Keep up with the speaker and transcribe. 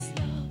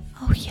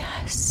Oh,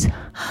 yes.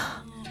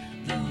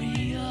 The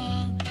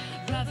real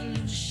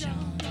revolution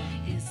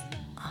is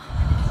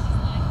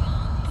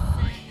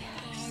love.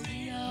 The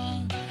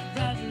real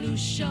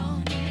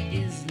revolution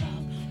is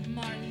love.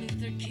 Martin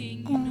Luther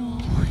King, you know.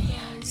 Oh,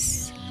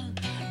 yes.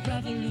 The real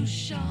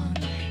revolution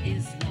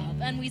is love.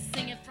 And we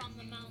sing it from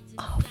the mountains.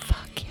 Oh,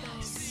 fuck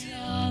yes.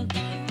 The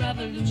real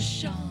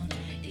revolution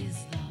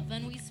is love.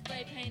 And we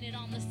spray paint it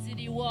on the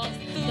city walls.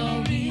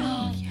 The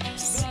real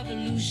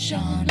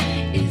revolution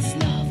is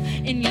love.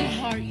 In your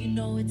heart, you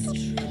know it's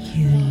true.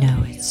 You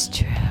know it's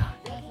true.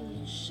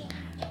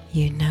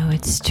 You know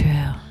it's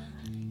true.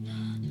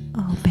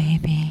 Oh,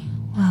 baby,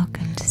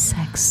 welcome to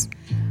Sex,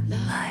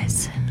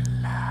 Lies, and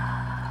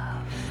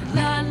Love.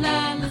 La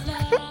la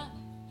la.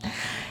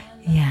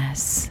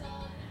 Yes.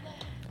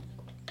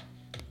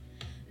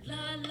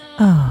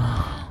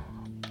 Oh.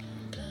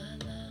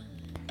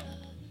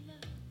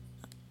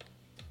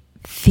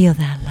 Feel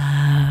that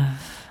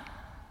love.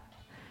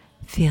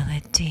 Feel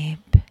it deep.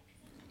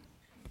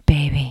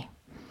 Baby,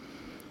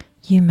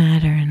 you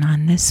matter, and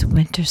on this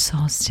winter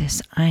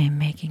solstice, I am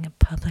making a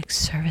public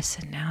service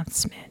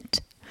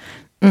announcement.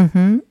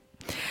 The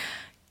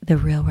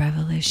real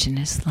revolution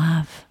is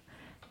love.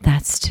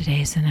 That's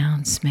today's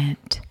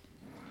announcement.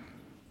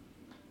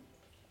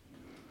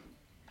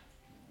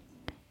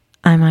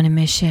 I'm on a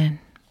mission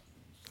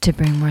to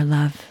bring more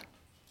love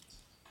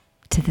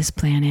to this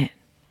planet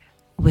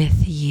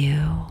with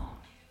you.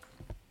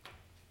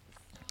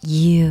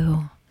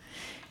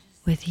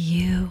 With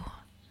you.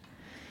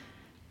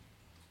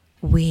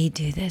 We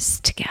do this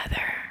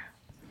together.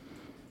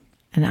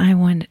 And I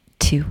want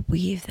to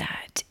weave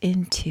that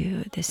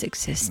into this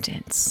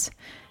existence.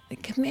 The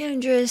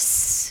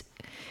Commandress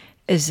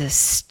is a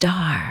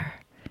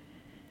star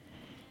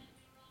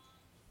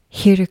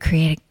here to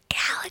create a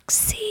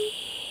galaxy.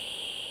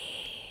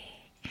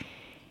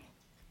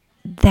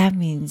 That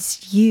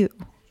means you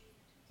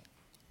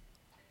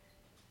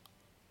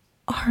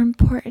are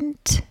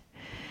important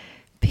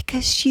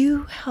because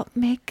you help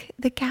make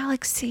the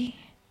galaxy.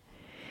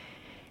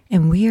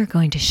 And we are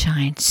going to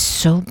shine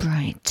so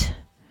bright,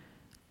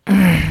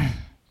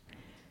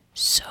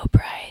 so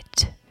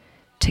bright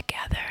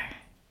together.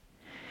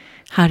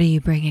 How do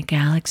you bring a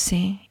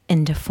galaxy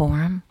into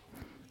form?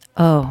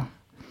 Oh,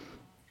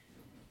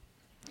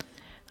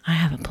 I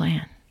have a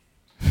plan.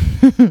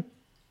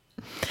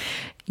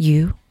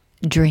 You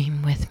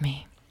dream with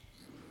me.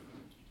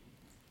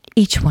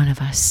 Each one of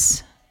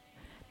us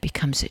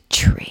becomes a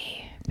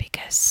tree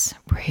because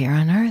we're here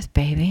on Earth,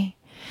 baby.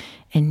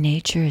 And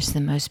nature is the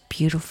most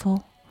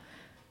beautiful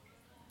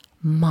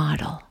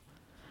model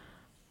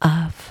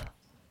of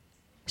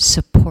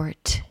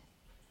support,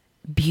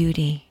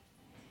 beauty,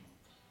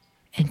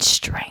 and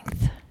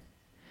strength.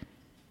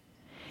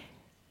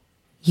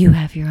 You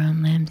have your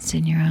own limbs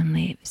and your own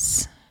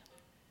leaves,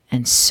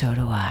 and so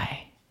do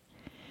I.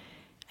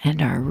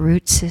 And our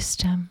root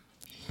system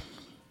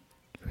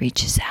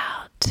reaches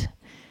out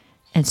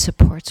and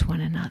supports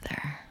one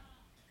another.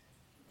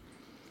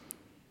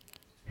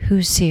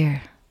 Who's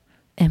here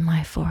in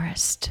my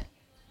forest?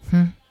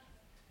 I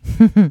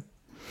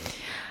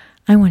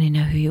want to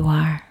know who you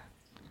are.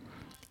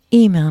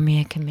 Email me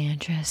at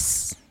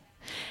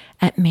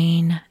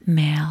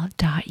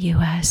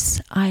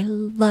commandress@mainmail.us. I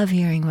love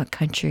hearing what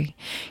country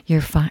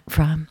you're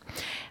from,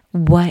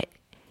 what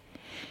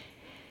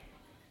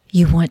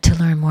you want to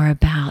learn more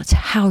about,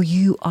 how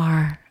you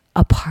are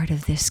a part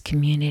of this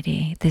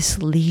community, this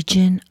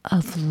legion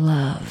of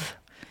love,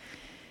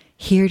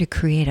 here to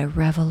create a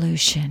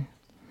revolution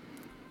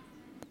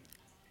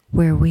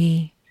where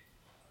we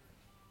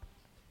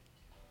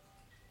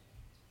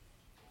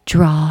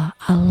draw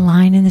a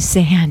line in the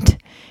sand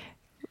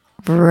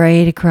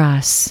right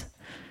across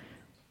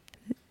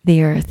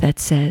the earth that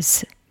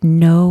says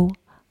no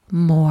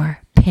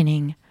more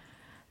pinning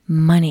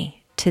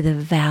money to the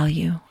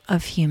value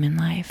of human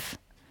life.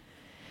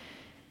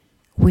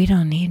 We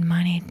don't need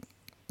money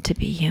to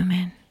be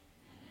human.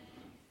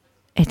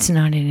 It's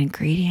not an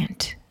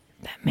ingredient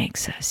that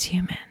makes us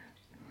human.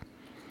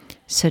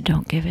 So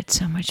don't give it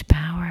so much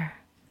power,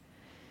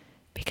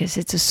 because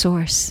it's a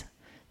source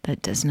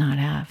that does not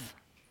have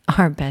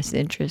our best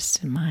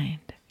interests in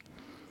mind.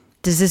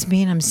 Does this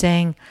mean I'm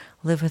saying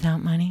live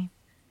without money?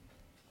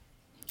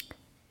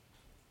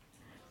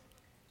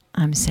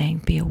 I'm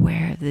saying be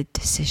aware of the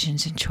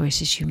decisions and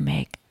choices you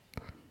make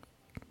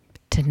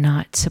to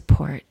not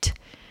support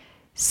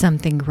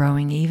something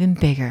growing even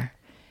bigger,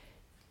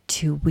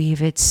 to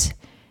weave its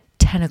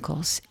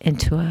tentacles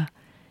into a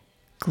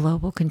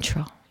global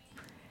control.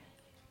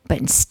 But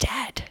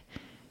instead,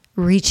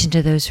 reach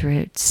into those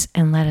roots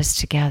and let us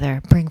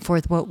together bring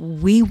forth what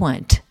we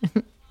want.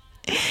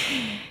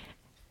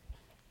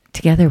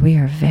 Together we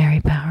are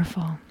very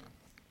powerful.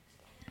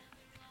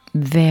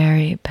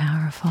 Very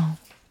powerful.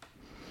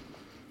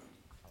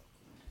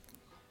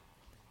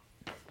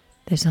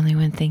 There's only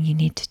one thing you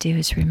need to do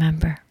is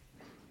remember,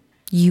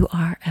 you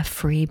are a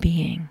free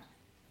being.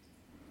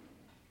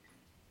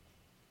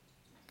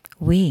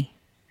 We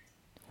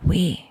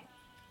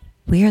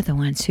are the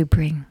ones who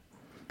breathe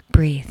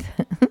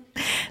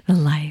the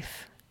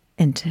life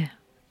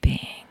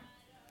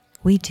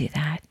We do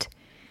that.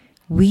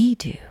 We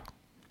do.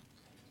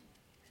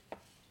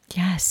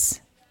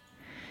 Yes.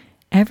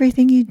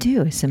 Everything you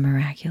do is a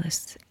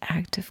miraculous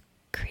act of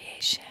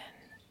creation,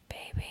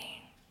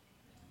 baby.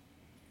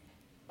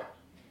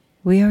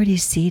 We already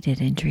seeded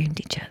and dreamed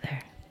each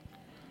other.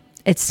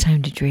 It's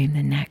time to dream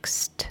the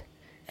next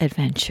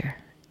adventure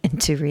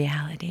into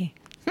reality.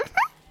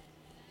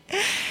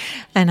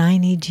 And I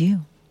need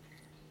you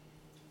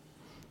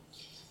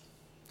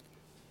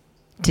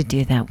to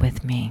do that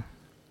with me.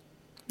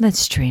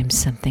 Let's dream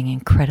something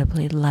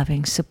incredibly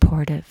loving,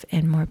 supportive,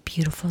 and more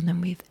beautiful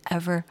than we've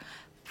ever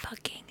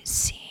fucking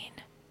seen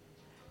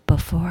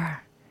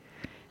before.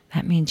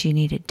 That means you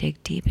need to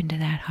dig deep into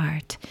that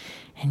heart.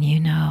 And you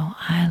know,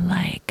 I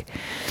like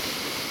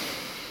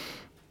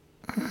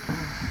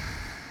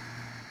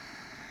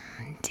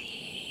deep.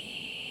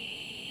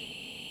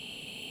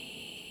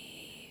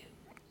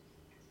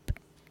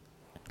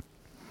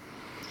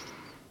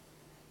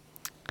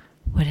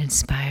 What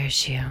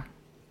inspires you?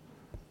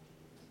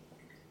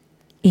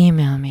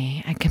 Email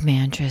me at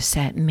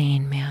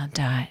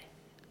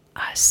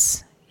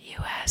commandress@mainmail.us.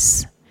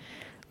 US.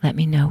 Let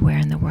me know where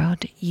in the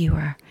world you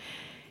are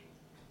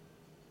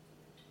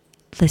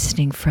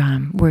listening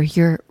from, where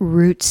your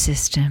root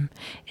system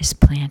is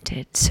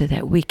planted, so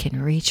that we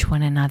can reach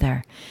one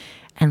another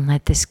and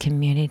let this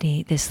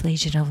community, this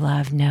legion of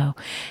love, know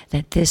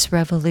that this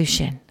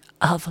revolution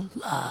of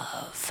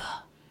love,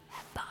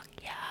 fuck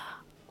yeah,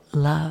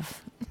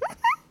 love,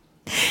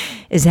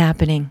 is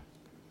happening,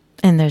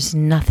 and there's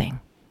nothing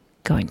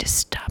going to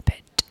stop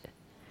it.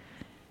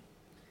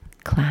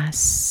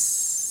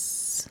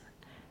 Class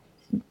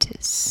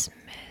dismissed.